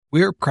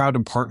We are proud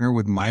to partner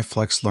with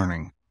MyFlex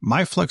Learning.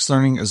 MyFlex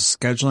Learning is a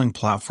scheduling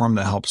platform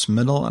that helps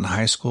middle and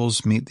high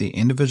schools meet the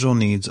individual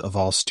needs of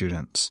all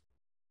students.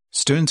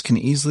 Students can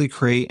easily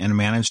create and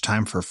manage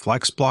time for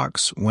flex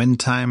blocks, win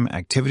time,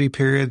 activity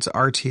periods,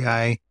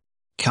 RTI,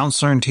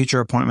 counselor and teacher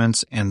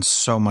appointments, and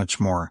so much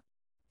more.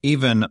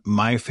 Even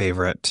my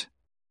favorite,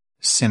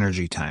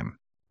 synergy time.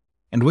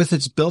 And with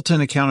its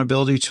built-in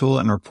accountability tool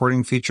and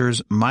reporting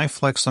features,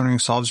 MyFlex Learning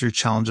solves your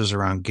challenges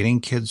around getting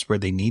kids where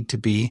they need to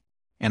be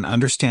and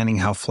understanding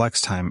how flex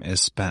time is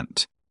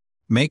spent.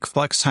 Make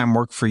flex time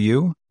work for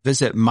you.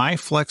 Visit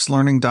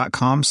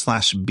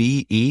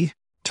myflexlearning.com/BE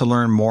to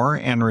learn more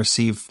and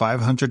receive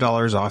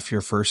 $500 off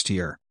your first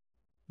year.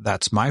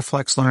 That's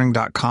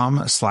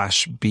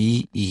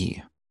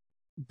myflexlearning.com/BE.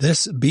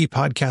 This B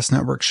Podcast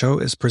Network show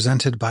is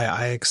presented by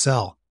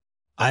iExcel.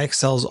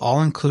 iExcel's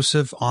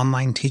all-inclusive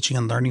online teaching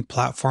and learning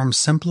platform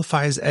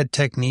simplifies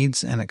edtech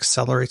needs and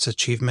accelerates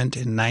achievement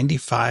in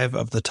 95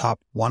 of the top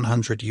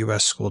 100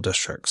 U.S. school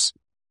districts.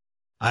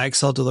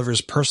 iExcel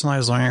delivers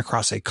personalized learning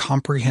across a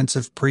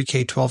comprehensive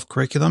pre-K-12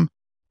 curriculum,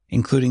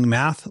 including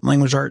math,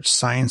 language arts,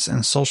 science,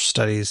 and social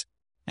studies,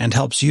 and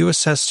helps you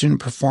assess student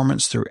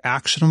performance through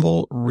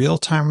actionable,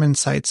 real-time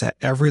insights at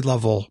every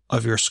level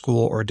of your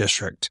school or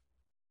district.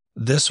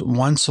 This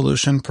one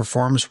solution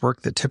performs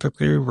work that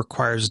typically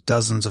requires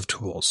dozens of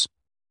tools.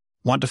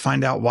 Want to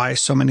find out why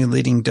so many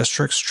leading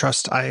districts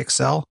trust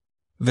iExcel?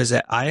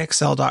 Visit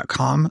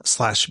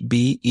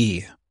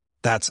iexcel.com/BE.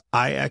 That's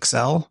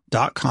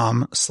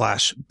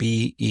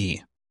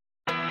iexcel.com/BE.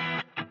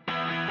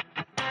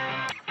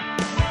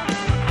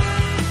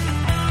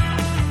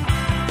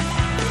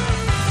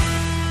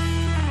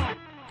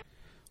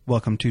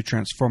 Welcome to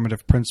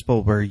Transformative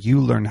Principal, where you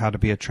learn how to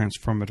be a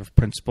transformative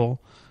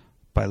principal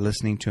by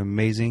listening to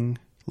amazing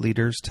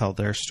leaders tell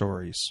their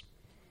stories.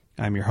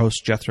 I'm your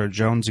host, Jethro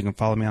Jones. You can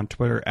follow me on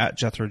Twitter at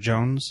Jethro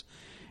Jones.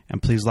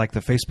 And please like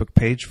the Facebook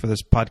page for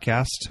this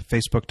podcast,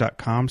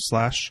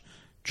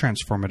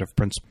 facebook.com/Transformative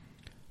Principal.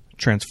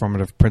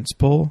 Transformative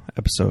Principal,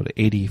 episode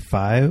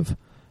 85,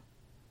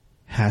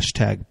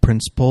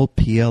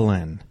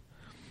 #PrincipalPLN.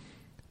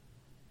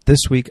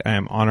 This week, I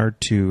am honored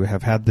to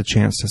have had the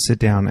chance to sit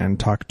down and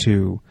talk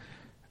to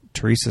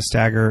Theresa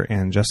Stager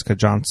and Jessica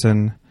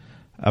Johnson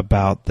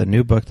about the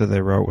new book that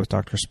they wrote with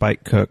Dr.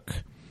 Spike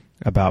Cook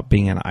about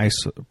being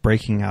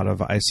breaking out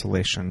of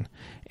isolation.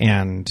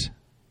 And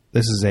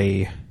this is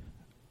a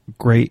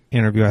great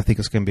interview. I think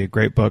it's going to be a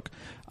great book.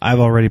 I've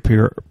already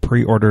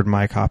pre-ordered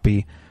my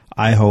copy.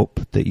 I hope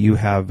that you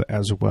have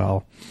as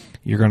well.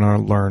 You're going to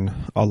learn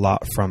a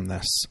lot from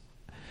this.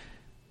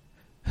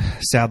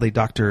 Sadly,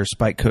 Dr.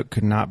 Spike Cook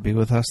could not be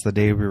with us the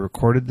day we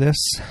recorded this,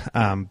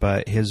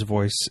 but his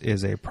voice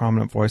is a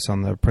prominent voice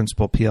on the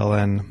Principal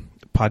PLN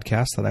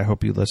podcast that I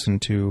hope you listen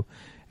to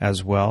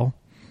as well.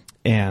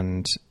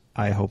 And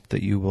I hope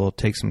that you will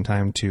take some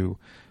time to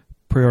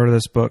pre-order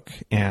this book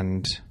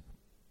and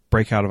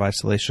break out of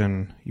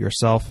isolation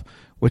yourself,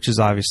 which is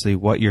obviously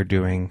what you're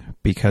doing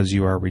because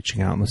you are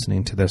reaching out and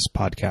listening to this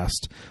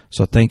podcast.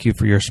 So thank you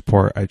for your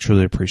support. I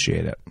truly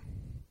appreciate it.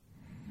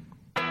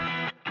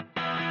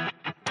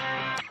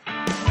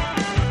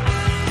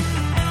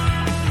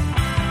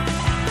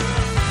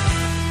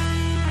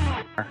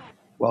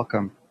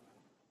 Welcome.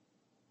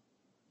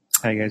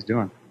 How you guys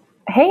doing?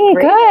 Hey,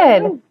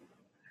 good.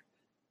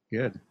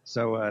 Good.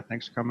 So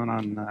thanks for coming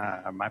on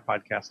my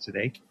podcast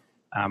today.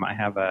 I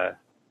have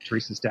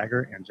Theresa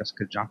Stager and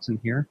Jessica Johnson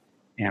here,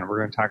 and we're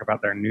going to talk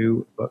about their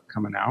new book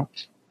coming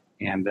out.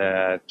 And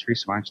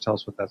Theresa, why don't you tell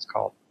us what that's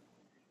called?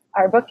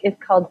 Our book is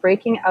called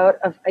Breaking Out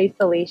of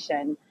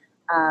Isolation,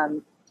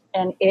 and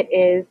it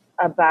is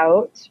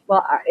about,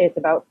 it's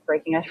about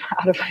breaking out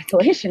of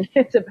isolation.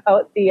 It's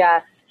about the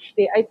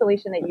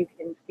isolation that you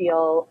can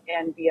feel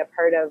and be a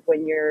part of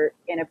when you're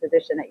in a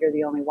position that you're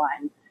the only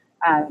one.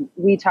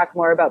 We talk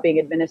more about being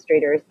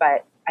administrators,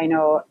 but I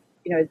know,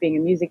 as being a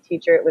music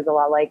teacher, it was a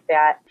lot like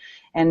that.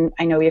 And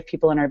I know we have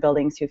people in our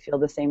buildings who feel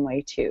the same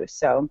way too.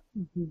 So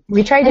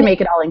we tried to make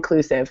it all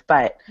inclusive,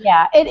 but.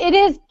 Yeah, it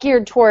is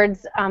geared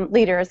towards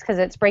leaders because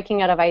it's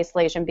breaking out of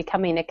isolation,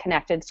 becoming a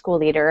connected school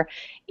leader.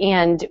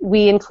 And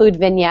we include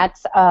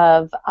vignettes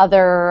of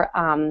other,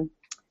 I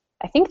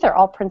think they're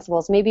all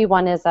principals. Maybe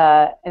one is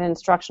an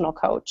instructional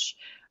coach,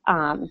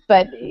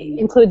 but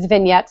includes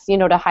vignettes,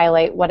 to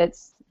highlight what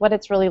it's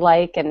really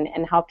like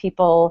and how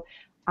people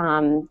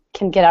can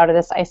get out of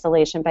this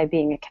isolation by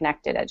being a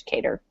connected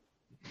educator.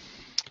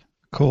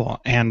 Cool.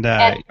 And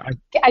I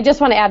just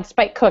want to add,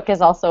 Spike Cook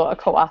is also a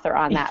co-author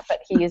on that,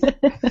 but he's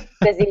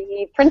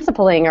busy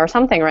principaling or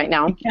something right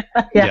now.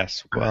 Yeah.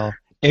 Yes. Well,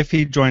 if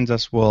he joins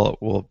us,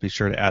 we'll be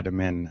sure to add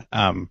him in.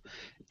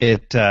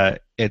 It's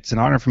an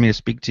honor for me to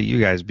speak to you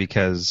guys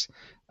because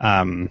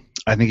I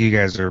think you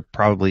guys are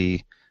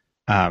probably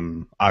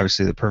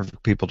obviously the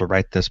perfect people to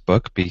write this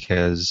book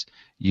because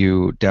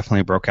you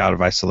definitely broke out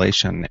of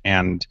isolation.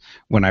 And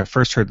when I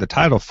first heard the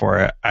title for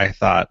it, I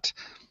thought,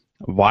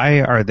 why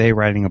are they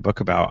writing a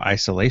book about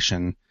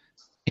isolation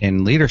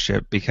in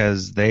leadership?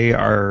 Because they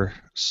are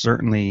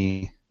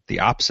certainly the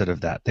opposite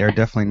of that. They're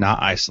definitely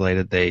not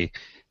isolated. They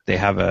they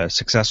have a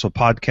successful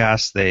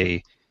podcast.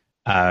 They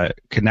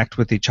connect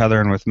with each other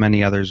and with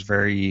many others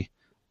very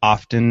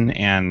often,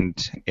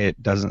 and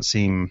it doesn't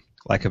seem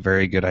like a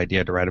very good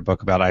idea to write a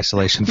book about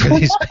isolation for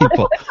these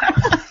people.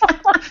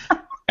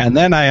 And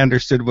then I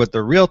understood what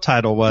the real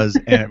title was,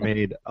 and it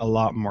made a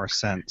lot more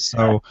sense.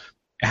 So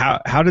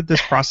how did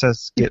this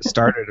process get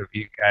started of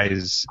you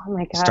guys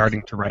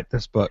starting to write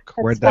this book?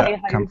 Where did that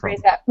come from?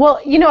 Well,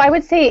 I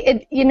would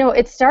say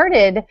it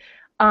started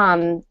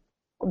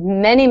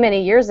many,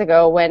 many years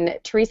ago when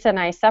Theresa and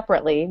I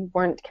separately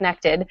weren't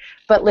connected,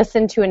 but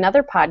listened to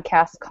another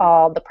podcast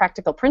called The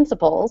Practical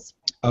Principles.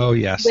 Oh,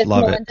 yes, with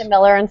love Melinda it.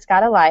 Miller and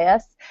Scott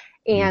Elias.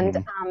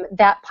 And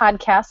that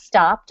podcast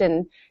stopped,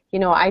 and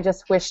I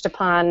just wished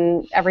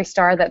upon every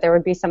star that there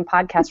would be some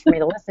podcast for me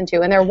to listen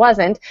to, and there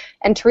wasn't.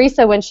 And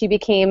Theresa, when she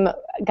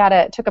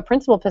took a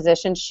principal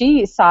position,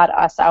 she sought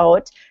us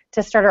out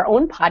to start our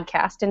own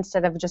podcast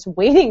instead of just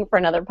waiting for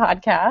another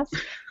podcast.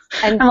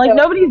 And I'm like,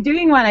 nobody's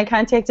doing one. I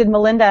contacted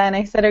Melinda and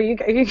I said, are you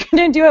going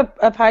to do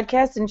a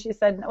podcast? And she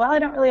said, well, I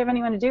don't really have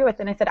anyone to do it with.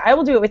 And I said, I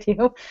will do it with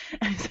you.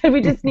 I said,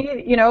 we just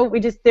need,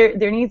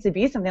 there needs to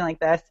be something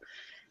like this.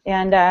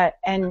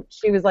 And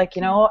she was like, she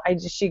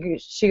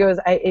goes,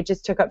 it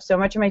just took up so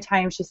much of my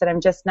time. She said,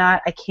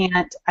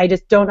 I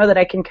just don't know that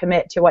I can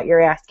commit to what you're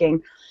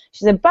asking.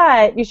 She said,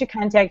 but you should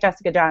contact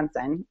Jessica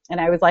Johnson. And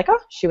I was like, oh,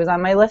 she was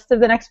on my list of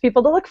the next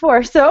people to look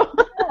for. So,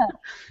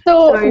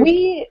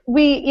 we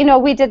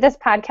did this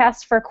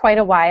podcast for quite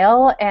a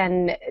while,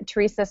 and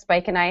Theresa,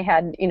 Spike, and I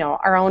had,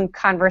 our own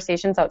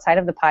conversations outside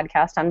of the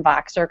podcast on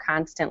Voxer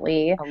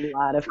constantly. A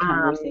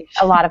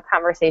lot of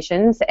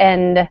conversations.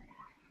 And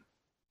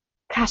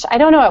gosh, I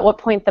don't know at what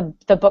point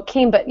the book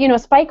came, but,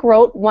 Spike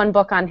wrote one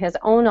book on his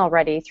own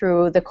already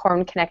through the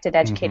Corn Connected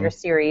Educator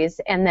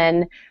series, and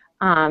then,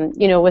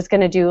 was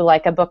going to do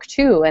like a book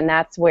 2, and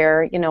that's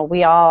where,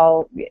 we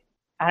all,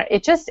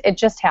 it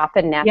just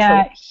happened naturally.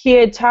 Yeah, he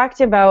had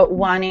talked about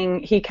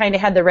he kind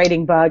of had the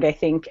writing bug, I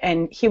think,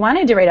 and he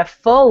wanted to write a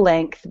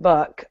full-length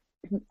book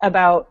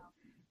about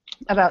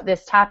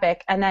this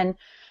topic, and then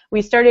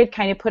we started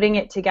kind of putting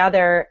it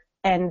together,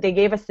 and they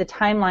gave us the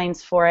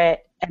timelines for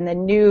it, and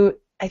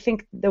I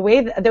think the way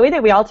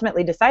that we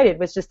ultimately decided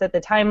was just that the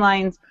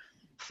timelines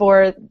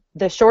for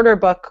the shorter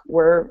book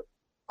were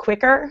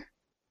quicker.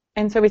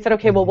 And so we said,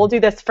 okay, well, we'll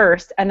do this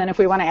first, and then if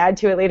we want to add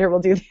to it later,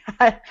 we'll do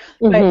that.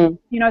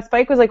 But,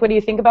 Spike was like, what do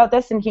you think about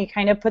this? And he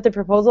kind of put the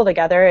proposal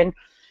together, and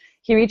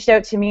he reached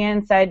out to me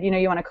and said,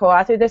 you want to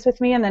co-author this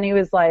with me? And then he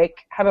was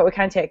like, how about we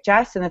contact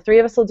Jess, and the 3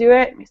 of us will do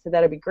it? And we said,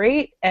 that'd be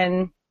great.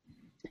 And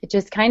it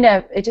just kind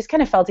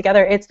of fell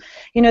together. It's,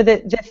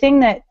 the thing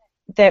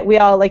that we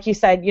all, like you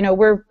said,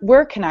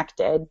 we're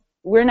connected.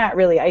 We're not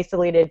really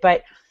isolated,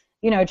 but,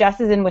 Jess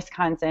is in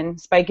Wisconsin,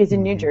 Spike is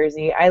in New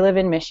Jersey, I live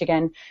in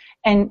Michigan.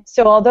 And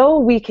so although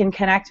we can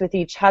connect with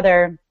each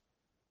other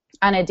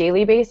on a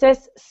daily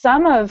basis,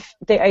 some of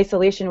the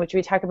isolation, which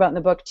we talk about in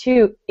the book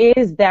too,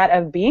 is that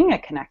of being a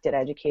connected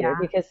educator,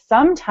 because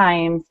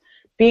sometimes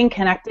being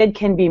connected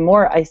can be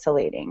more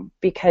isolating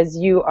because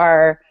you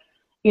are,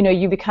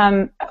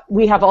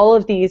 we have all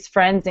of these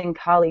friends and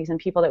colleagues and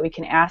people that we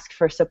can ask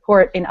for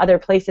support in other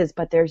places,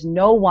 but there's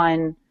no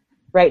one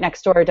right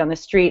next door, down the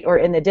street, or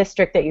in the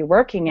district that you're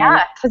working in.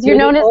 Yeah, because you're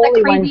known as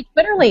the crazy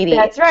Twitter lady.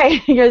 That's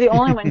right. You're the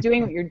only one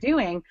doing what you're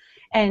doing.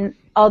 And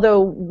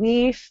although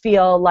we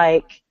feel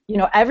like,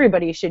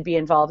 everybody should be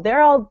involved,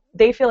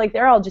 they feel like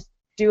they're all just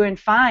doing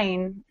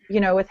fine,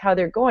 with how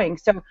they're going.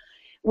 So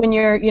when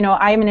you're,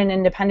 I'm in an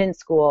independent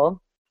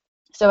school,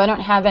 so I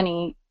don't have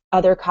any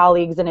other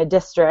colleagues in a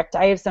district.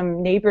 I have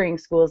some neighboring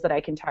schools that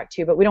I can talk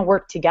to, but we don't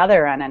work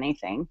together on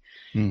anything.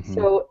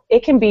 So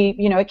it can be,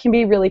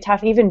 really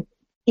tough.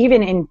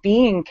 Even in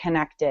being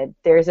connected,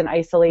 there's an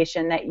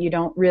isolation that you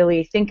don't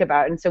really think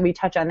about, and so we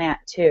touch on that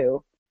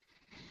too.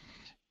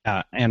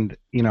 And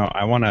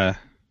I want to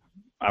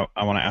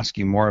ask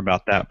you more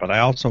about that, but I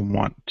also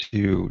want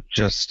to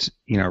just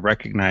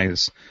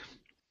recognize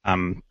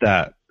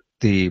that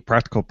the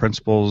Practical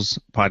Principles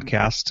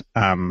podcast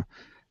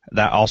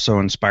that also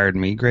inspired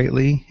me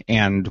greatly,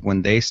 and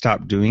when they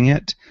stopped doing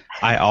it,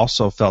 I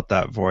also felt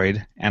that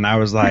void, and I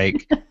was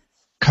like,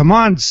 "Come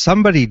on,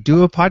 somebody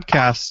do a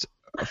podcast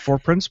for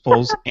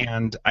principals,"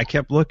 and I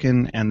kept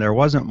looking, and there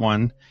wasn't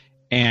one.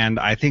 And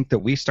I think that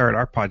we started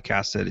our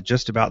podcast at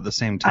just about the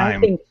same time.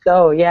 I think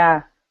so,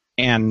 yeah.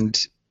 And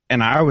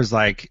I was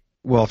like,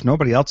 well, if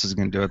nobody else is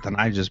going to do it, then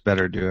I just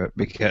better do it,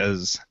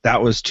 because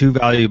that was too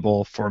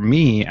valuable for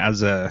me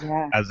as an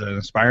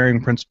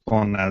aspiring principal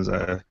and as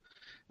a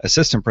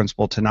assistant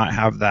principal to not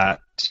have that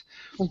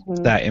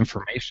that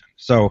information.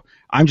 So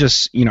I'm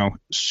just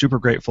super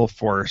grateful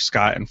for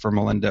Scott and for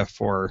Melinda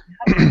for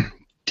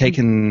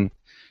taking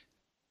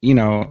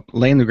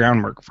laying the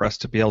groundwork for us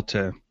to be able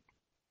to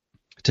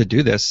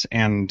do this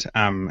and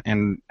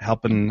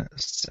helping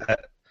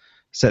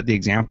set the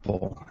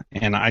example.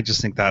 And I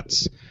just think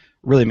that's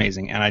really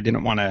amazing. And I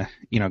didn't want to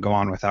go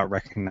on without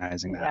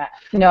recognizing that.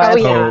 Yeah. No,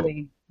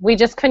 absolutely. We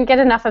just couldn't get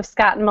enough of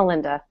Scott and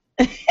Melinda.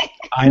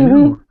 I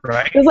know,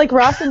 right? It was like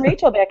Ross and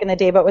Rachel back in the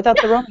day, but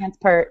without the romance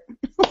part.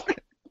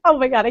 Oh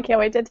my God, I can't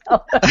wait to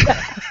tell him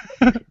that.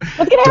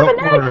 What's going to happen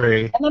next?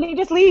 Worry. And then he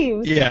just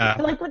leaves. Yeah.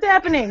 You're like, what's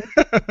happening?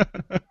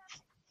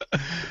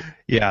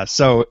 Yeah.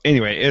 So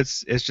anyway,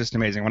 it's just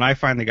amazing. When I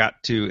finally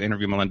got to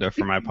interview Melinda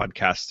for my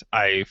podcast,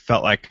 I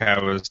felt like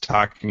I was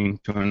talking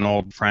to an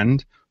old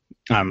friend,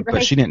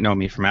 but she didn't know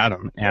me from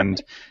Adam,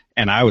 and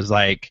I was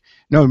like,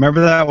 no,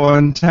 remember that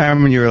one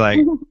time when you were like.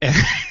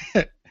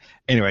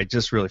 Anyway,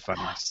 just really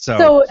funny.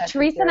 So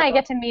Theresa and I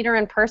get to meet her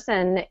in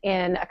person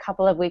in a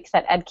couple of weeks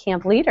at Ed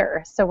Camp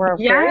Leader. So we're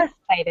very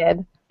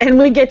excited. And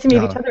we get to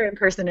meet each other in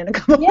person in a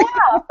couple of weeks.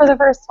 Yeah, for the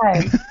first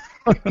time.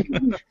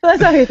 So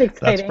that's always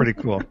exciting. That's pretty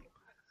cool.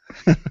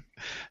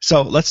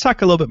 So let's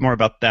talk a little bit more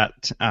about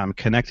that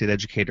connected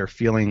educator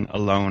feeling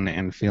alone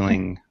and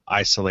feeling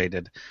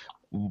isolated.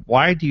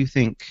 Why do you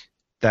think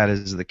that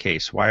is the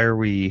case? Why do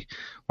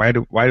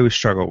we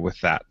struggle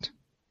with that?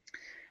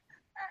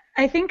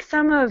 I think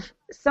some of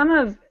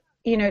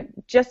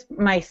just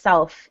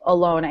myself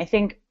alone. I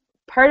think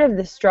part of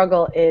the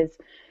struggle is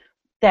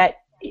that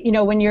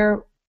when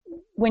you're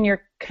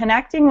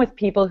connecting with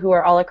people who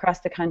are all across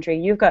the country,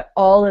 you've got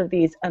all of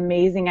these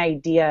amazing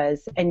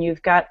ideas, and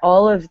you've got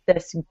all of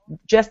this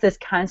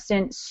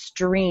constant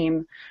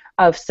stream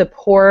of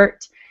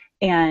support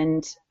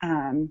and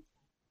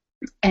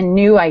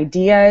new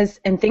ideas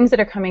and things that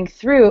are coming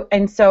through,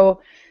 and so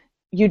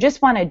you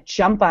just want to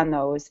jump on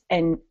those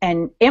and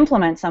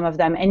implement some of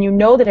them, and you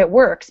know that it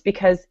works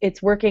because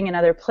it's working in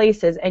other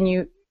places, and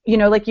you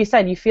like you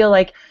said, you feel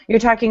like you're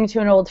talking to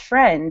an old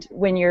friend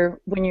when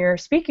you're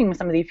speaking with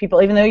some of these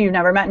people, even though you've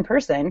never met in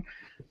person.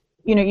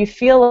 You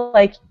feel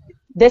like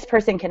this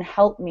person can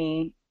help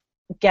me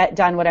get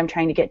done what I'm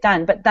trying to get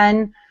done. But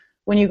then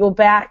when you go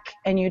back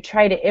and you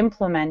try to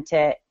implement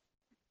it,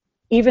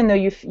 even though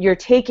you're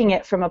taking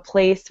it from a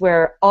place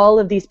where all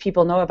of these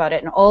people know about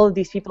it and all of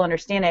these people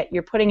understand it,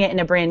 you're putting it in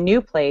a brand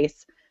new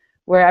place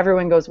where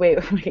everyone goes, wait,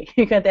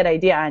 you got that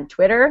idea on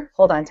Twitter?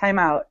 Hold on, time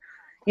out.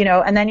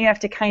 And then you have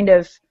to kind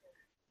of,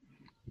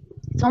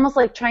 it's almost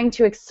like trying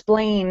to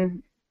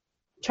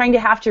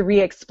have to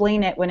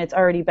re-explain it when it's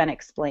already been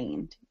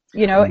explained,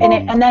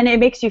 and then it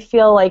makes you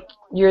feel like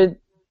you're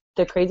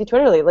the crazy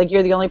Twitter lady, like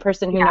you're the only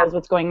person who knows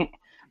what's going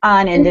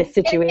on in this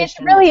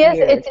situation. It really is.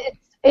 It's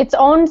its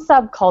own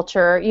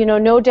subculture,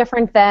 no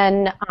different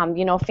than,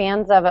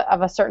 fans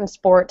of a certain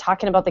sport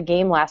talking about the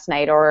game last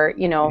night, or,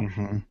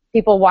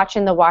 people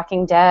watching The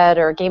Walking Dead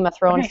or Game of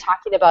Thrones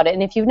talking about it.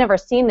 And if you've never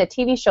seen the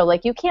TV show,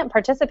 like, you can't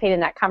participate in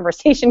that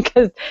conversation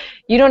because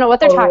you don't know what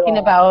they're talking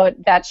about.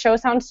 That show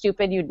sounds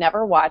stupid. You'd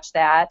never watch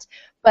that.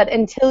 But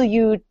until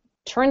you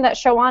turn that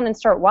show on and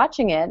start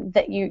watching it,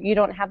 that you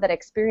don't have that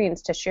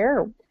experience to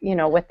share,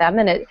 with them.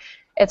 And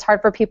it's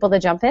hard for people to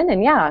jump in.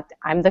 And yeah,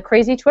 I'm the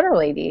crazy Twitter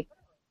lady.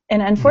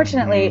 And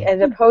unfortunately,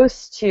 as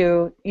opposed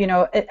to,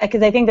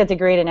 because I think that's a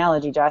great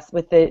analogy, Jess,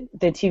 with the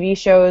TV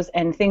shows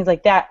and things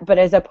like that, but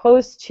as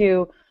opposed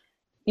to,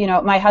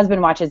 my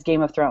husband watches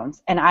Game of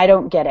Thrones, and I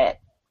don't get it.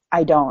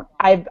 I don't.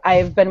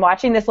 I've been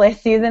watching this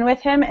last season with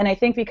him, and I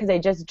think because I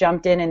just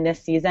jumped in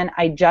this season,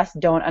 I just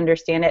don't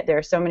understand it. There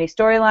are so many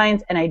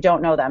storylines, and I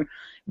don't know them.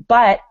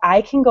 But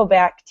I can go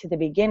back to the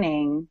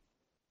beginning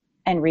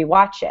and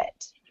rewatch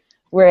it.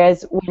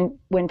 Whereas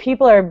when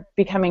people are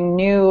becoming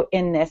new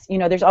in this,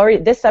 there's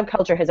already, this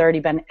subculture has already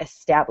been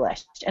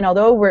established. And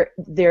although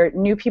there are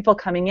new people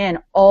coming in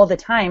all the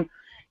time,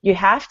 you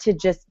have to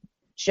just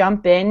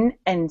jump in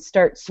and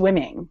start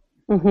swimming.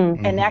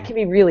 Mm-hmm. And that can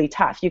be really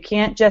tough. You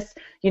can't just,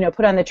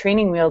 put on the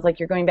training wheels like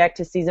you're going back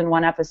to season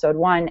 1, episode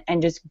 1, and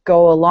just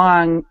go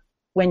along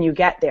when you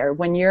get there.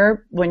 When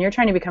you're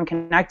trying to become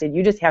connected,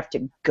 you just have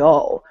to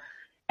go.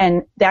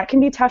 And that can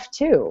be tough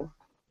too.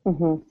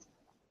 Mm-hmm.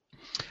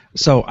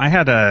 So I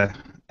had an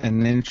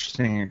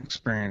interesting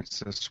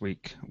experience this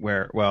week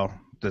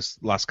this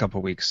last couple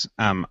of weeks.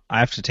 I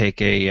have to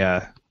take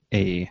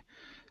a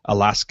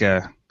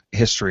Alaska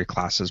history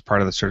class as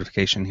part of the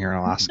certification here in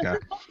Alaska.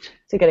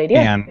 It's a good idea.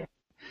 And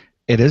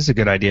it is a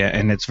good idea,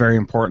 and it's very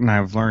important.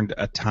 I've learned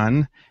a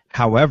ton.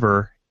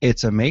 However,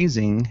 it's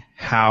amazing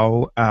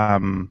how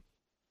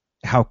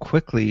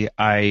quickly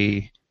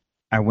I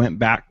went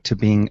back to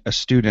being a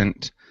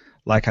student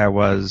like I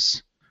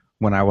was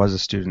when I was a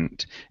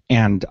student.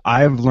 And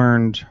I've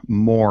learned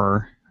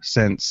more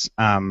since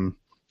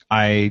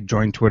I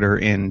joined Twitter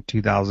in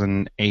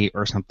 2008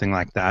 or something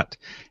like that,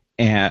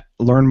 and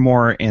learned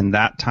more in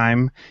that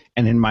time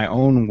and in my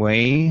own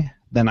way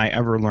than I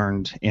ever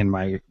learned in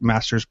my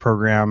master's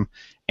program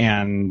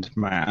and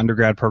my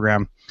undergrad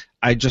program.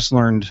 I just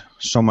learned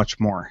so much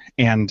more.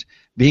 And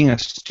being a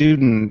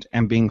student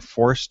and being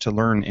forced to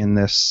learn in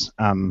this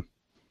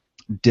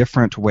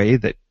different way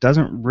that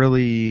doesn't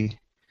really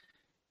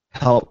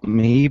help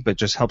me, but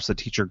just helps the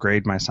teacher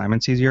grade my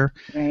assignments easier,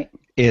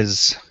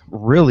 is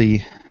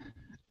really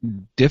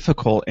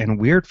difficult and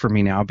weird for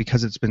me now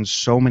because it's been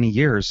so many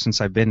years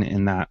since I've been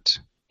in that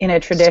in a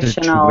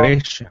traditional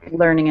situation.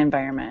 Learning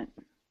environment.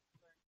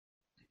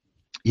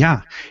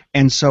 Yeah,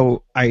 and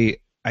so I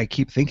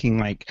keep thinking,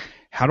 like,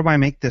 how do I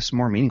make this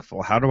more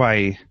meaningful? How do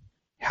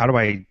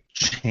I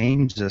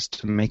change this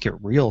to make it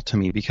real to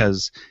me?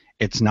 Because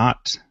it's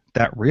not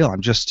that real.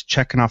 I'm just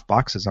checking off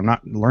boxes. I'm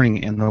not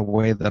learning in the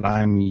way that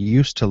I'm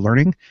used to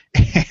learning,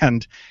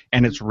 and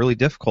it's really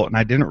difficult. And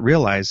I didn't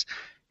realize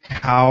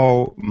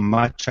how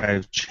much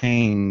I've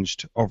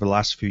changed over the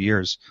last few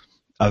years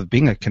of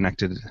being a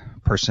connected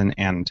person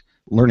and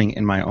learning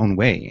in my own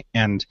way.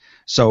 And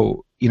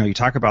so, you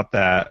talk about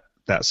that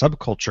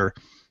subculture.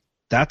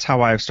 That's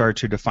how I've started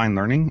to define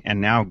learning.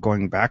 And now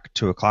going back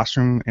to a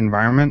classroom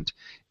environment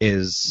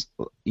is,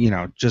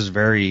 just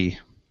very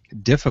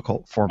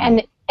difficult for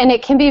me. And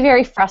it can be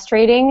very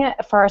frustrating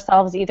for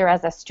ourselves, either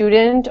as a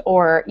student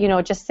or,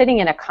 just sitting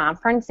in a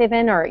conference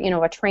even, or,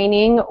 a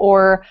training,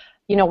 or,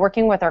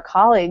 working with our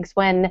colleagues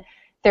when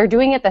they're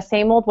doing it the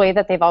same old way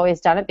that they've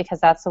always done it because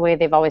that's the way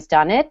they've always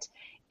done it.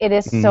 It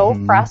is so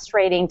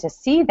frustrating to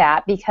see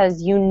that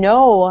because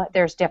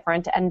there's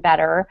different and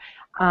better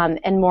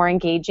and more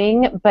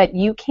engaging, but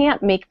you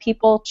can't make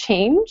people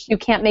change. You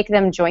can't make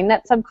them join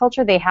that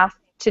subculture. They have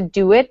to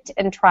do it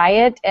and try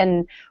it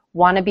and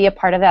want to be a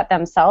part of that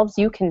themselves.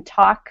 You can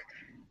talk,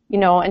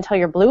 until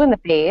you're blue in the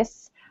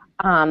face,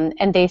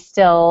 and they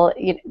still,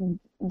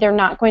 they're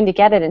not going to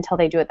get it until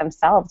they do it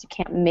themselves. You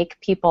can't make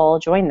people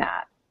join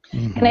that.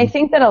 Mm-hmm. And I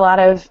think that a lot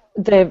of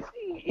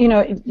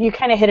you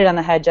kind of hit it on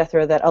the head,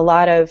 Jethro, that a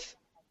lot of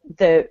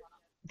the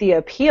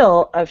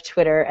appeal of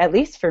Twitter, at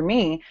least for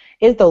me,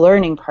 is the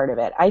learning part of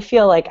it. I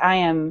feel like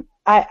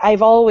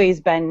I've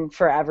always been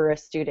forever a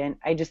student.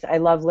 I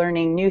love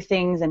learning new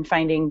things and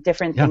finding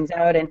different things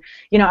out. And,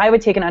 I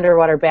would take an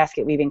underwater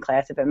basket weaving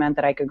class if it meant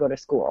that I could go to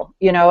school.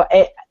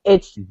 I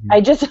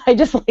just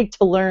like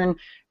to learn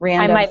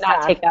random I might stuff.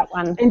 not take that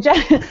one. And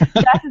Jess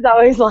is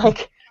always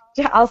like,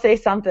 I'll say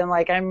something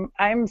like,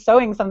 I'm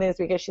sewing something this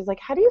week, and she's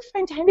like, how do you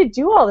find time to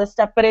do all this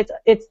stuff? But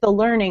it's the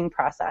learning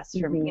process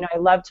for me. I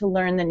love to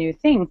learn the new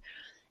things.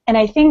 And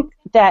I think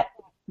that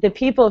the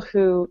people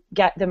who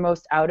get the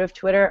most out of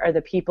Twitter are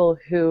the people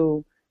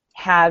who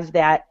have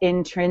that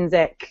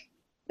intrinsic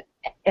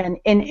and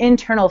an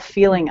internal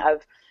feeling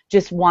of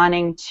just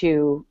wanting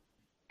to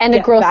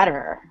get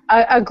better.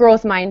 A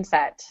growth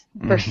mindset,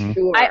 for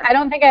sure. I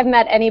don't think I've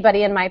met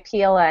anybody in my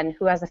PLN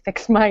who has a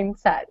fixed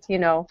mindset,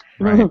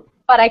 Right.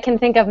 But I can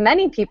think of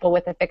many people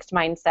with a fixed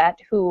mindset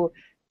who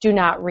do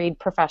not read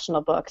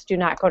professional books, do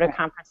not go to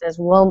conferences,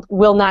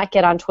 will not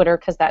get on Twitter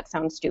because that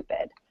sounds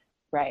stupid.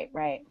 Right.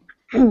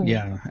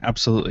 Yeah,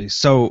 absolutely.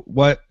 So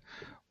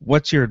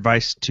what's your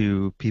advice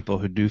to people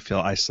who do feel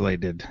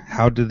isolated?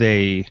 How do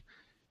they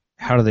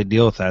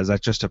deal with that? Is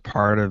that just a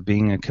part of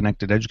being a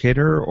connected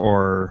educator,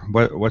 or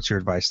what's your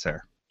advice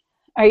there?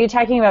 Are you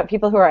talking about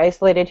people who are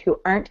isolated who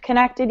aren't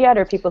connected yet,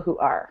 or people who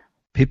are?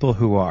 People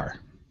who are.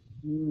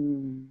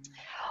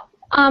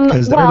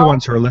 Because they're the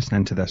ones who are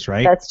listening to this,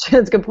 right? That's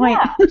a good point.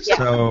 Yeah.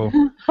 So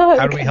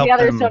how do we help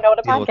them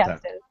deal with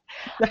that?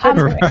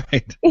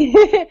 Right.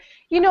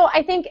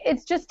 I think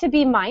it's just to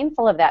be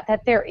mindful of that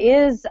there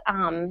is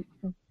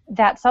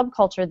that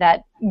subculture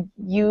that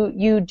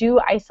you do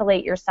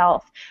isolate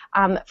yourself.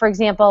 For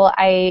example,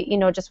 I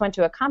just went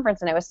to a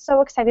conference and I was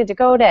so excited to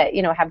go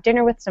to have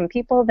dinner with some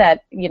people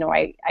that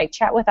I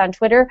chat with on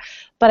Twitter,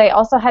 but I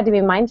also had to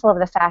be mindful of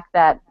the fact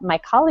that my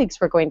colleagues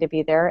were going to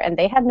be there and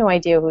they had no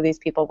idea who these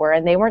people were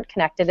and they weren't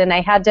connected, and I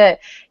had to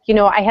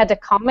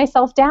calm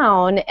myself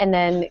down and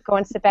then go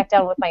and sit back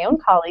down with my own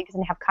colleagues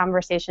and have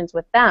conversations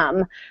with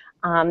them.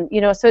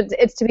 So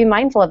it's to be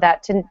mindful of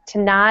that, to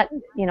not,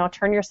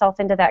 turn yourself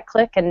into that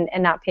clique and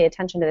not pay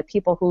attention to the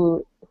people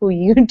who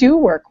you do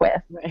work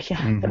with.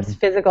 Yeah, those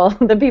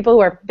the people who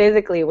are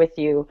physically with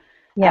you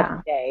every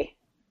day.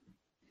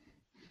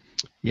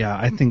 Yeah,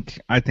 I think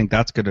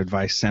that's good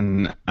advice.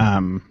 And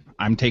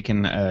I'm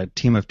taking a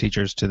team of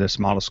teachers to this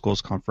Model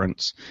Schools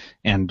conference,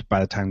 and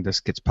by the time this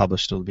gets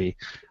published, it'll be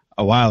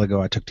a while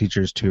ago. I took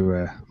teachers to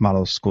a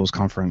Model Schools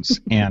conference,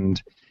 and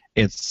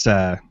it's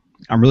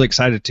I'm really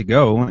excited to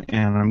go,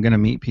 and I'm going to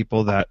meet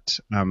people that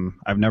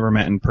I've never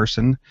met in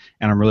person,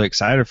 and I'm really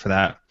excited for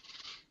that.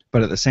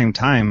 But at the same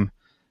time,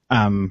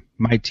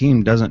 my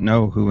team doesn't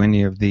know who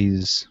any of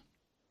these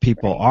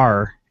people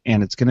are,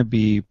 and it's going to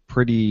be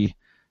pretty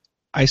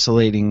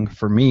isolating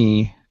for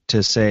me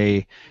to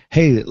say,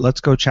 hey, let's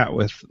go chat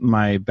with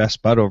my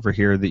best bud over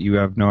here that you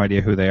have no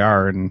idea who they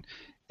are, and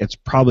it's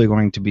probably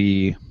going to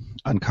be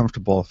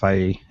uncomfortable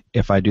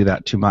if I do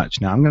that too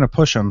much. Now, I'm going to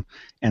push them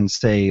and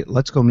say,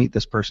 let's go meet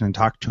this person and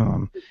talk to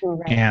them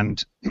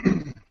and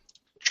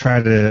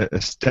try to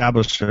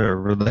establish a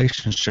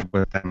relationship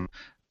with them.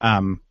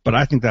 But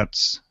I think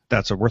that's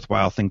a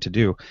worthwhile thing to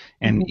do.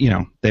 And,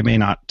 they may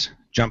not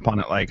jump on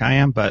it like I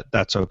am, but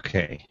that's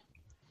okay.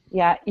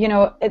 Yeah,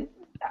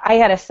 I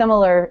had a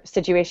similar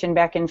situation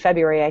back in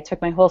February. I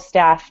took my whole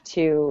staff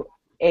to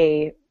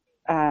a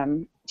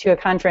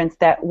conference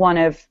that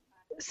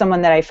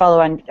someone that I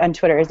follow on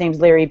Twitter. His name's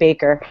Larry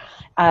Baker.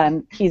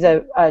 He's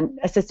an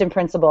assistant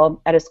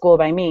principal at a school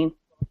by me,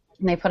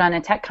 and they put on a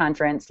tech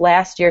conference.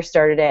 Last year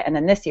started it, and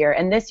then this year.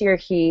 And this year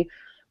he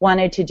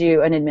wanted to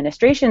do an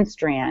administration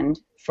strand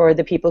for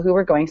the people who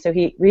were going. So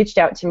he reached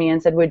out to me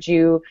and said, would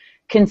you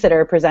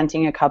consider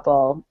presenting a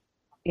couple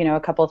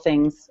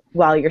things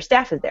while your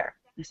staff is there?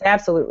 I said,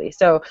 absolutely.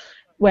 So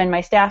when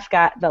my staff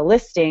got the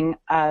listing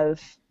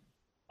of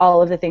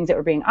all of the things that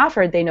were being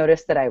offered, they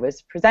noticed that I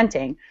was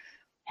presenting.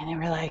 And they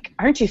were like,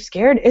 "Aren't you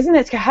scared? Isn't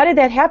it? How did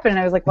that happen?" And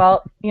I was like,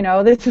 "Well,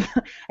 this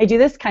I do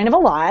this kind of a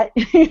lot.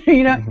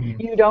 You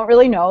don't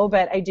really know,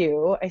 but I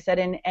do." I said,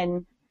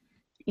 and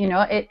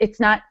it's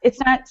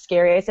not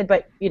scary. I said,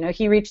 but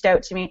he reached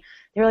out to me.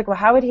 They were like, "Well,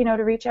 how would he know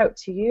to reach out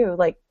to you?"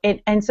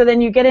 And so then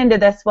you get into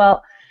this.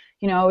 Well,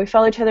 we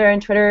follow each other on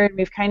Twitter, and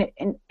we've kind of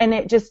and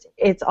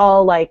it's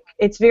all like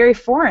it's very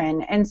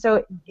foreign. And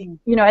so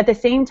at the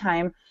same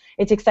time,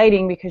 it's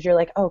exciting because you're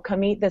like, "Oh,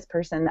 come meet this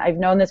person. I've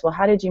known this. Well,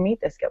 how did you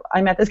meet this guy?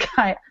 I met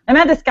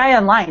this guy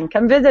online.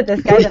 Come visit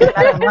this guy that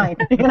I met online."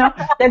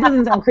 That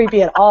doesn't sound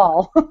creepy at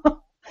all.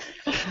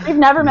 We've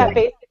never met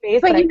face to face.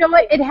 But you know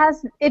what? It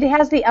has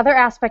the other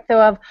aspect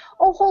though of,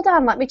 oh, hold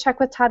on, let me check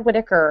with Todd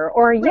Whitaker,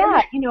 or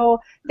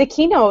the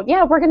keynote.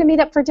 Yeah, we're going to meet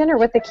up for dinner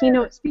with the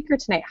keynote speaker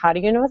tonight. How do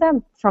you know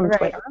them? From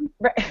Twitter.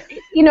 Right.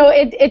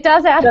 It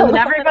does add. Doesn't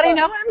everybody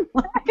know him?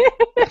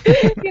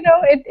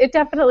 It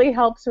definitely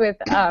helps with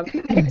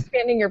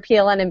expanding your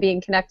PLN and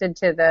being connected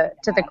to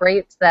the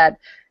greats that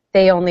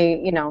they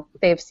only,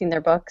 they've seen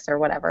their books or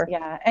whatever.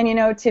 Yeah,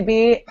 and to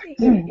be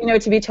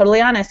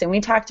totally honest, and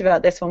we talked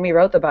about this when we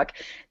wrote the book,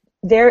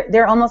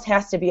 there almost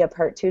has to be a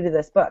part 2 to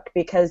this book,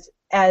 because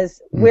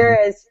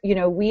whereas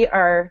we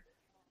are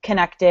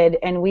connected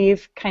and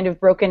we've kind of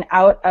broken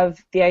out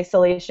of the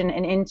isolation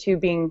and into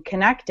being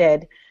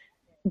connected,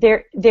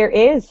 there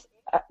is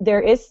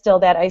still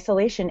that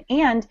isolation,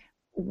 and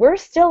we're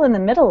still in the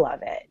middle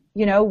of it.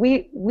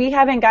 We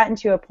haven't gotten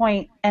to a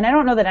point, and I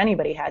don't know that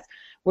anybody has,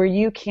 where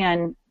you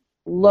can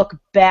look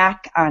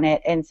back on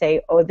it and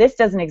say, "Oh, this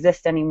doesn't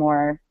exist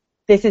anymore.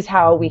 This is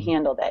how we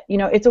handled it."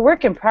 It's a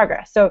work in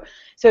progress. So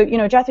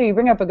Jethro, you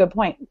bring up a good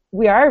point.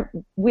 We are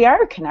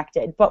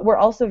connected, but we're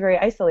also very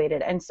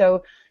isolated. And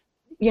so,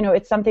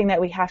 it's something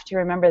that we have to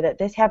remember, that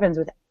this happens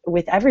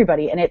with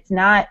everybody, and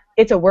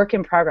it's a work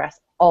in progress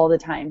all the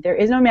time. There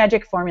is no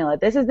magic formula.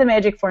 This is the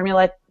magic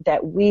formula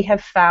that we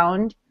have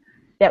found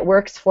that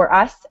works for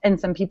us and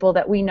some people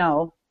that we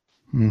know,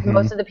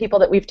 most of the people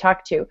that we've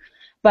talked to.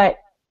 But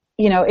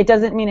it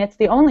doesn't mean it's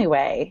the only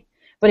way,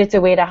 but it's a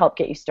way to help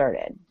get you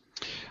started.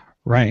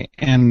 Right.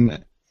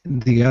 And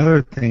the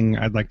other thing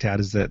I'd like to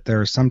add is that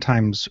there are some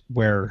times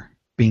where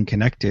being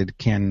connected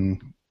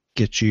can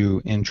get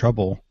you in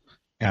trouble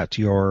at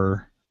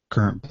your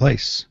current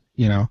place,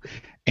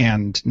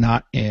 and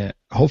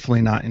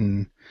hopefully not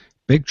in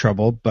big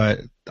trouble, but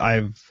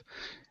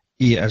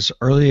as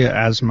early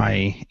as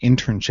my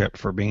internship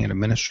for being an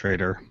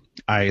administrator,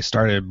 I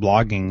started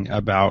blogging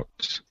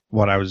about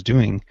what I was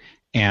doing.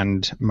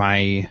 And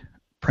my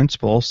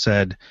principal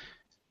said,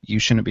 "You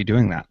shouldn't be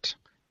doing that."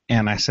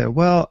 And I said,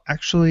 "Well,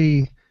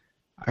 actually,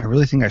 I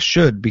really think I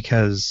should,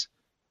 because,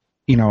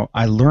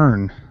 I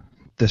learn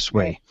this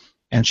way."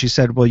 And she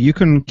said, "Well, you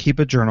can keep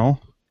a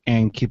journal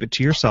and keep it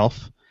to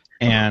yourself,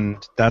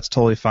 and that's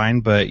totally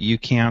fine, but you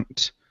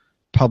can't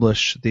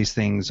publish these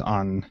things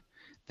on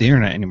the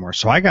internet anymore."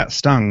 So I got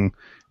stung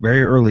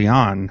very early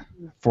on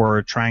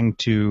for trying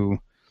to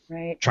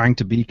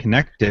be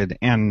connected,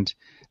 and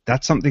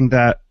that's something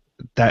that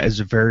is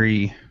a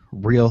very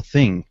real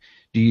thing.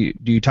 Do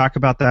you talk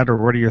about that, or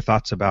what are your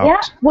thoughts about?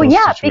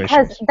 Yeah,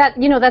 because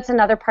that's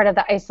another part of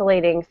the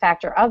isolating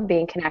factor of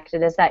being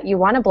connected, is that you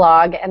want to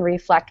blog and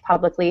reflect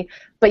publicly,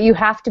 but you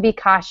have to be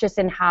cautious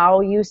in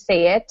how you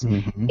say it,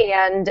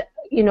 and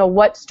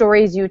what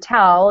stories you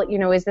tell.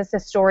 Is this a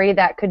story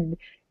that could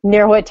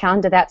narrow it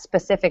down to that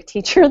specific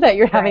teacher that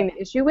you're having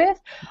the issue with,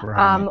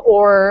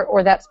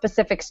 or that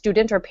specific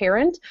student or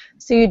parent?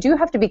 So you do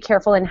have to be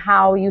careful in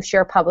how you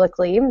share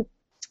publicly.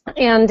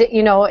 And,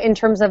 in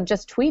terms of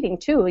just tweeting,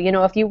 too,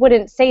 if you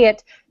wouldn't say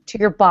it to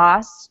your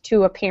boss,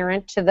 to a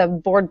parent, to the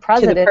board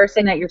president, to the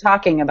person that you're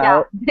talking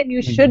about, then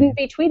you shouldn't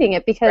be tweeting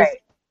it, because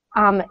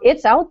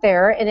it's out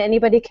there and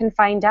anybody can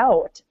find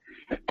out.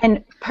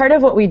 And part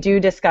of what we do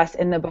discuss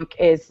in the book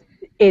is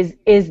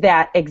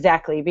that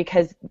exactly,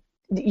 because,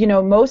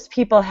 most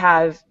people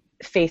have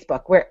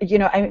Facebook, where,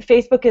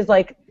 Facebook is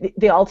like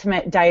the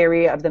ultimate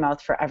diarrhea of the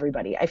mouth for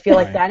everybody. I feel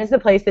like that is the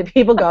place that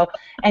people go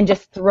and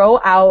just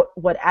throw out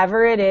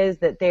whatever it is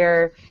that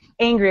they're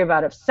angry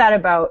about, upset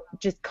about,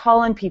 just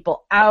calling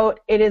people out.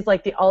 It is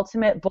like the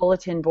ultimate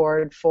bulletin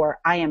board for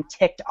I am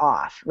ticked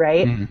off,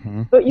 right?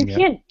 But you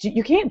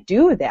can't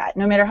do that.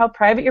 No matter how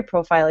private your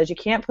profile is, you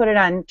can't put it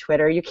on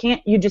Twitter. You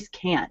just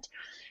can't.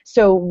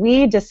 So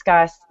we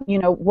discuss,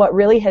 what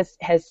really has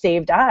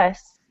saved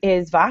us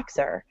is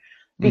Voxer.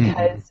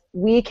 Because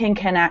we can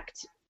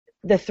connect,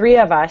 the three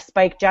of us,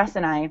 Spike, Jess,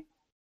 and I,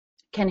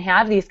 can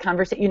have these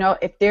conversations.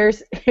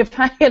 If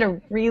I had a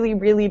really,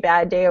 really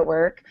bad day at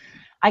work,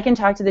 I can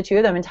talk to the two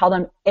of them and tell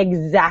them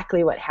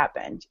exactly what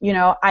happened.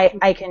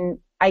 I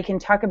can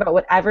talk about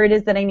whatever it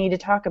is that I need to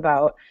talk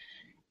about,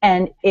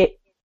 and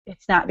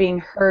it's not being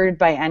heard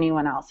by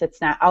anyone else.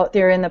 It's not out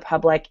there in the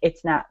public.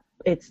 It's not.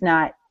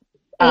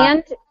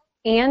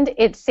 And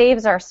it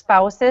saves our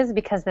spouses,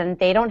 because then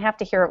they don't have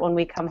to hear it when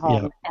we come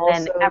home, and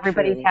then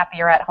everybody's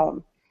happier at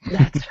home.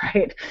 That's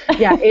right.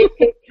 Yeah,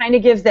 it kind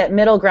of gives that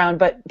middle ground,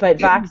 but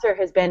Voxer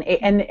has been,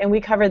 and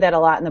we cover that a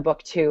lot in the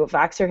book too.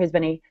 Voxer has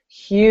been a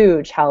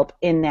huge help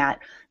in that,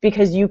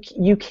 because you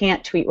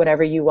can't tweet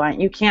whatever you want.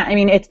 You can't, I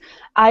mean,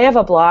 I have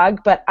a blog,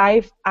 but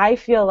I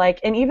feel like,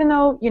 and even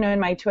though, in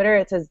my Twitter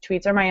it says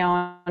tweets are my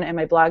own, and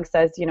my blog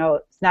says,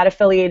 it's not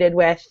affiliated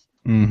with,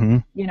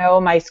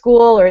 my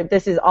school, or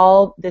this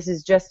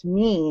is just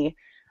me,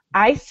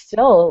 I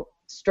still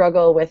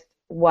struggle with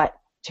what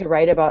to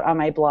write about on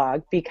my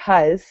blog,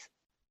 because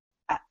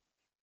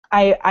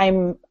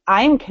I'm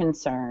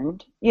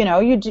concerned.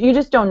 You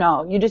just don't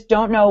know. You just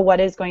don't know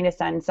what is going to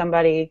send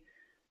somebody,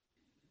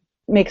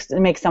 make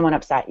someone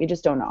upset. You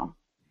just don't know.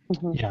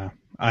 Mm-hmm. Yeah,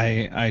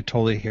 I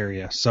totally hear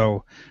you.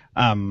 So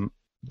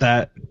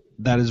that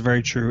is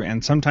very true.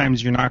 And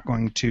sometimes you're not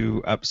going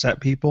to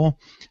upset people,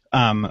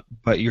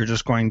 but you're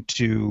just going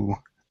to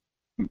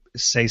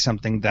say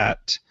something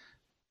that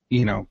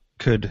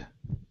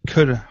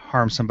could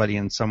harm somebody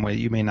in some way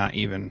you may not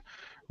even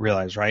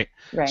realize, right?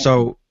 Right.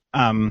 So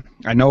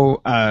I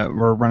know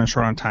we're running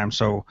short on time.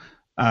 So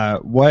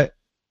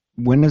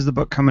when is the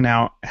book coming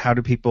out? How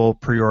do people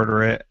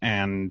pre-order it?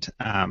 And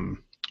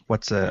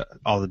what's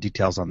all the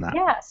details on that?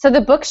 Yeah, so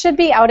the book should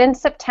be out in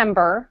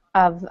September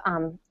of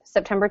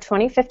September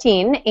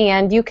 2015,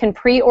 and you can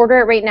pre-order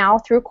it right now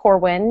through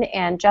Corwin,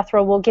 and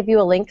Jethro will give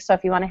you a link, so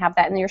if you want to have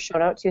that in your show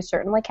notes, you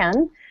certainly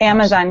can.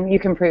 Amazon, you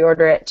can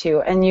pre-order it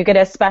too, and you get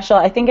a special,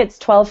 I think it's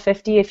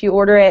 $12.50 if you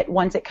order it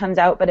once it comes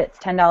out, but it's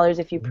 $10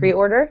 if you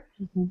pre-order.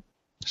 Mm-hmm.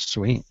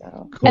 Sweet.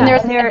 So, cool. And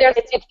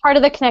it's part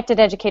of the Connected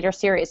Educator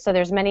series, so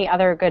there's many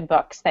other good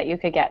books that you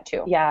could get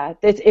too. Yeah,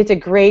 it's a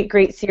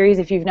great series.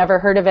 If you've never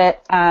heard of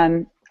it,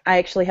 I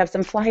actually have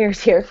some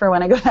flyers here for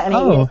when I go to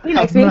NAESP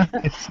next week.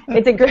 Nice.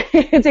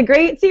 It's a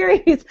great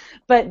series,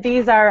 but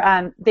these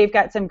are they've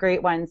got some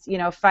great ones.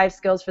 5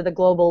 skills for the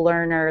global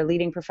learner,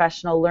 leading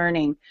professional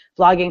learning,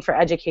 blogging for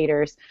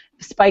educators.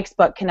 Spike's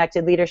book,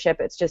 Connected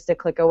Leadership. It's just a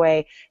click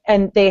away,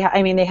 and they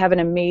have an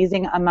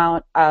amazing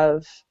amount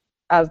of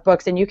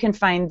books, and you can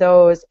find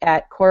those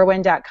at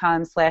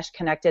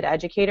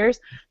corwin.com/connectededucators.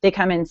 They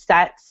come in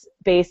sets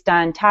based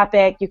on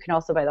topic. You can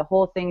also buy the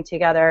whole thing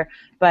together,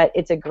 but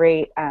it's a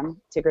great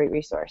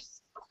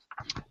resource.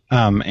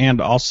 And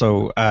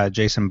also,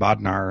 Jason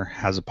Bodnar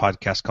has a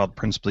podcast called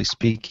Principally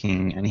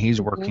Speaking, and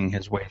he's working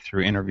his way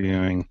through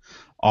interviewing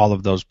all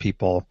of those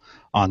people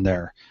on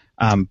there.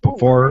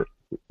 Before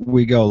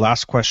we go,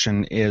 last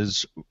question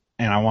is,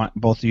 and I want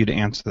both of you to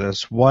answer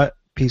this, what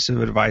piece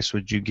of advice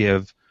would you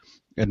give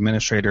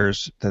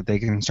administrators that they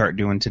can start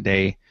doing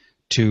today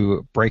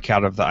to break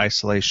out of the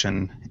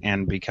isolation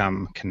and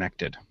become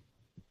connected?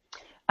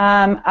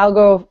 I'll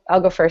go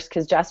first,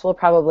 because Jess will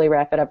probably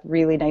wrap it up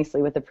really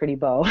nicely with a pretty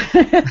bow.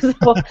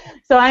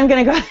 so I'm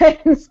going to go ahead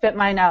and spit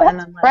mine out. That's and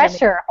then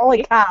pressure.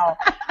 Holy cow.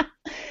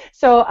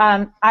 So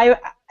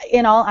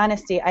in all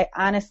honesty, I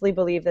honestly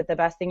believe that the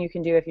best thing you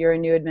can do if you're a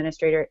new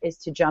administrator is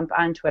to jump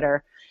on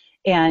Twitter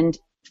and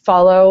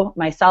follow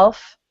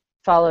myself,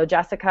 follow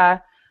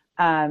Jessica.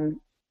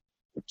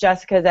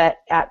 Jessica's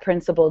at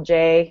Principal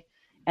J,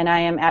 and I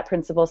am at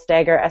Principal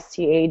Stager,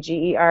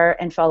 Stager,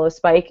 and follow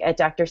Spike at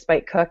Dr.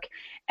 Spike Cook,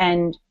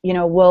 and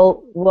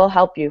we'll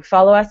help you.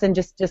 Follow us and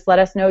just let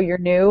us know you're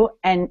new,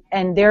 and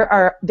there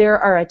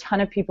are a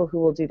ton of people who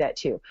will do that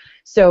too.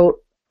 So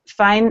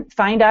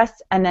find us,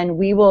 and then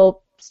we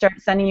will start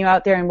sending you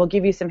out there, and we'll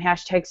give you some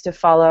hashtags to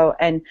follow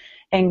and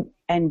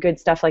good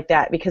stuff like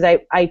that, because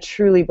I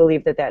truly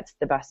believe that that's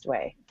the best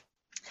way.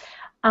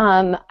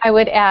 I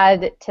would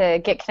add to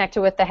get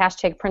connected with the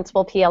hashtag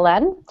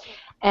PrincipalPLN,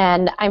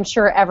 and I'm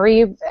sure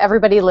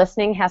everybody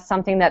listening has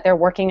something that they're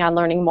working on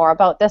learning more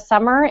about this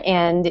summer,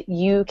 and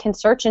you can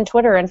search in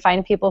Twitter and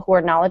find people who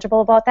are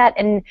knowledgeable about that,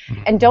 and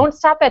don't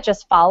stop at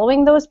just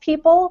following those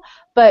people,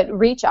 but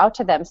reach out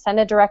to them, send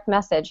a direct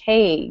message.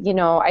 Hey,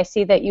 I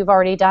see that you've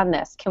already done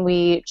this. Can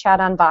we chat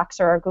on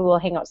Voxer or Google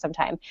Hangout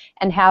sometime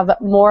and have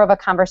more of a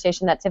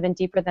conversation that's even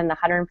deeper than the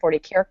 140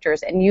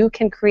 characters, and you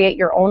can create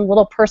your own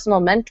little personal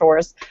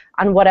mentors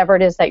on whatever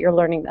it is that you're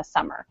learning this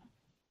summer.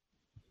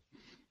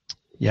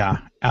 Yeah,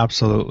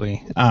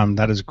 absolutely.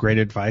 That is great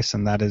advice,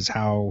 and that is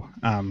how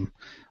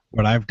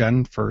what I've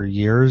done for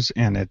years,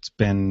 and it's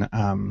been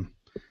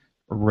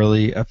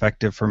really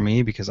effective for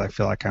me, because I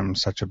feel like I'm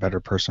such a better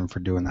person for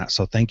doing that.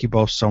 So thank you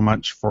both so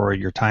much for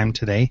your time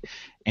today,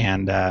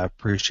 and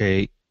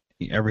appreciate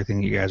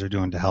everything you guys are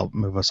doing to help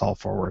move us all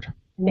forward.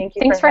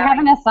 Thanks for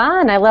having us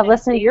on. I love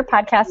listening to your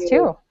podcast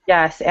too.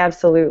 Yes,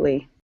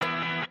 absolutely.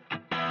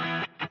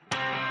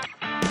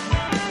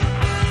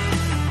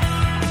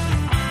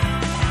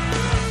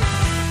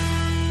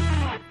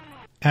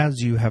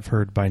 As you have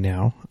heard by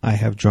now, I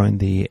have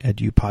joined the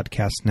Edu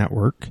Podcast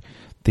Network,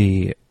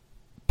 the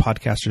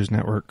podcasters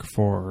network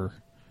for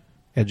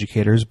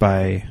educators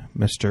by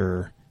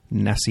Mr.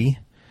 Nessie.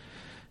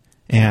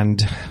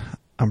 And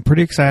I'm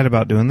pretty excited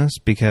about doing this,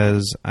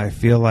 because I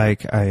feel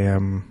like I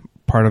am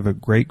part of a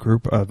great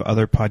group of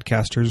other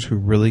podcasters who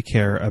really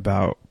care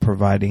about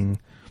providing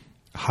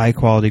high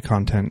quality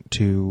content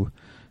to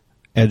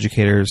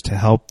educators to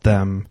help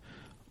them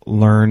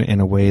learn in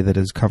a way that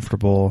is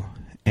comfortable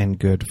and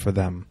good for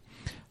them.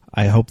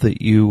 I hope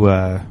that you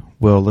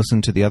will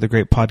listen to the other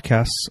great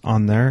podcasts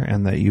on there,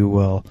 and that you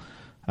will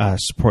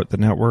support the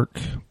network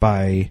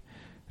by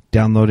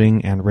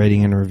downloading and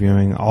rating and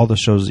reviewing all the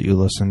shows that you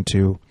listen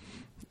to.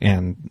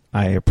 And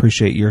I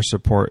appreciate your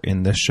support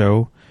in this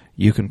show.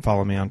 You can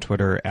follow me on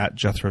Twitter at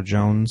Jethro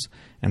Jones,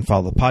 and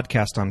follow the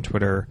podcast on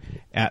Twitter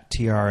at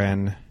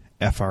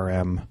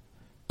TRNFRM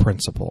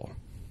Principal.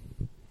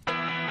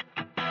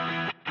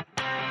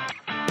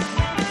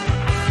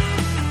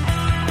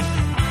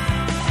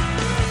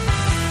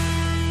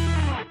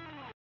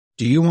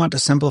 Do you want to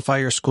simplify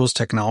your school's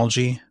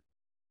technology,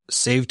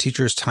 save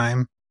teachers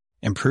time,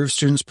 improve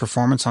students'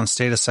 performance on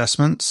state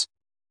assessments?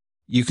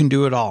 You can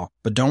do it all,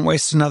 but don't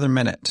waste another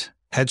minute.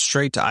 Head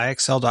straight to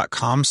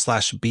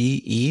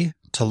ixl.com/BE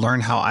to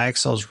learn how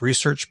IXL's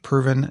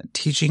research-proven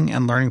teaching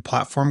and learning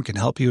platform can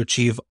help you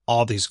achieve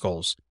all these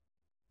goals.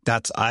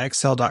 That's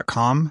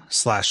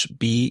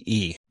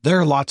ixl.com/BE. There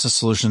are lots of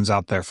solutions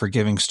out there for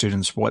giving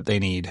students what they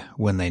need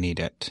when they need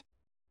it.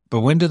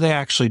 But when do they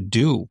actually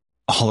do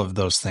all of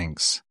those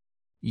things?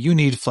 You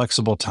need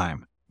flexible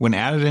time. When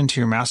added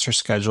into your master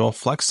schedule,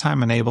 flex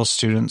time enables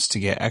students to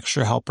get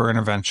extra help or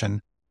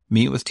intervention,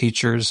 meet with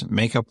teachers,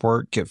 make up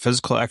work, get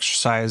physical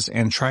exercise,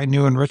 and try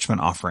new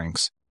enrichment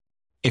offerings.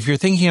 If you're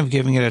thinking of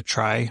giving it a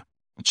try,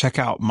 check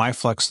out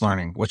MyFlex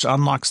Learning, which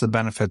unlocks the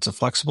benefits of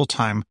flexible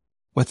time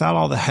without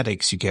all the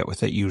headaches you get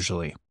with it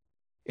usually.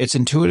 Its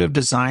intuitive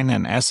design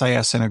and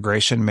SIS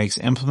integration makes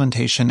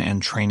implementation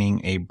and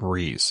training a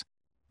breeze.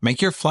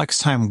 Make your flex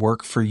time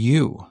work for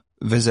you.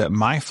 Visit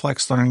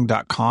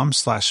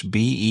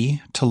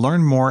myflexlearning.com/BE to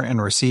learn more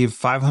and receive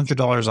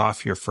 $500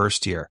 off your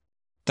first year.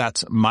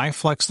 That's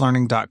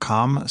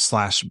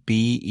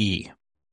myflexlearning.com/BE.